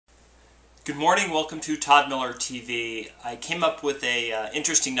Good morning, welcome to Todd Miller TV. I came up with a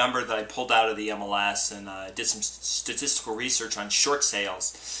interesting number that I pulled out of the MLS and did some statistical research on short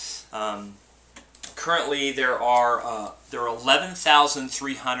sales. Currently there are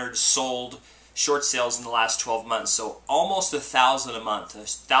 11,300 sold short sales in the last 12 months, so almost 1,000 a month,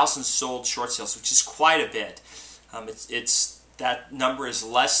 1,000 sold short sales, which is quite a bit. That number is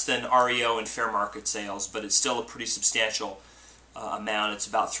less than REO and fair market sales, but it's still a pretty substantial amount. It's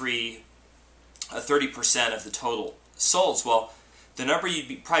about 30% of the total solds. Well, the number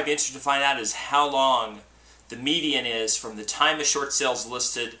you'd probably be interested to find out is how long the median is from the time a short sale is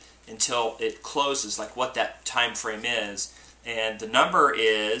listed until it closes, like what that time frame is. And the number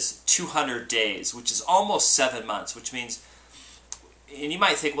is 200 days, which is almost 7 months, which means, and you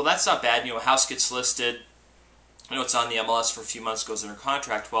might think, well, that's not bad. You know, a house gets listed, you know, it's on the MLS for a few months, goes under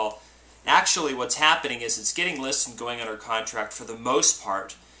contract. Well, actually what's happening is it's getting listed and going under contract for the most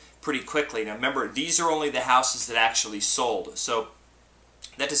part pretty quickly. Now remember, these are only the houses that actually sold. So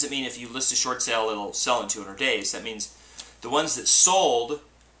that doesn't mean if you list a short sale it'll sell in 200 days. That means the ones that sold,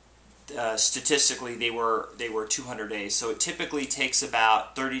 statistically they were 200 days. So it typically takes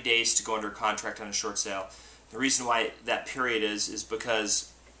about 30 days to go under contract on a short sale. The reason why that period is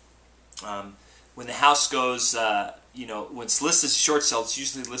because when the house goes, when it's listed as a short sale, it's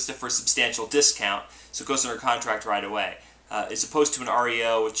usually listed for a substantial discount, so it goes under contract right away. As opposed to an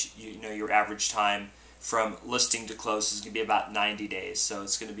REO, which your average time from listing to close is going to be about 90 days, so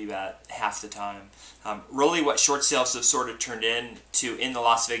it's going to be about half the time. Really, what short sales have sort of turned into in the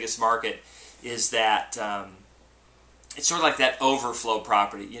Las Vegas market is that it's sort of like that overflow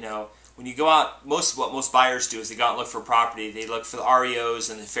property. You know, when you go out, what most buyers do is they go out and look for property. They look for the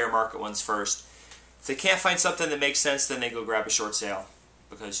REOs and the fair market ones first. If they can't find something that makes sense, then they go grab a short sale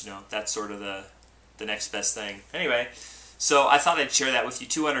because that's sort of the next best thing. Anyway. So I thought I'd share that with you.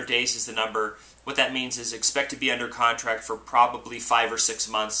 200 days is the number. What that means is expect to be under contract for probably 5 or 6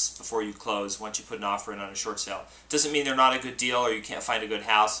 months before you close once you put an offer in on a short sale. Doesn't mean they're not a good deal or you can't find a good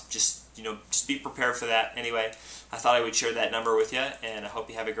house. Just be prepared for that. Anyway, I thought I would share that number with you, and I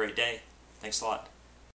hope you have a great day. Thanks a lot.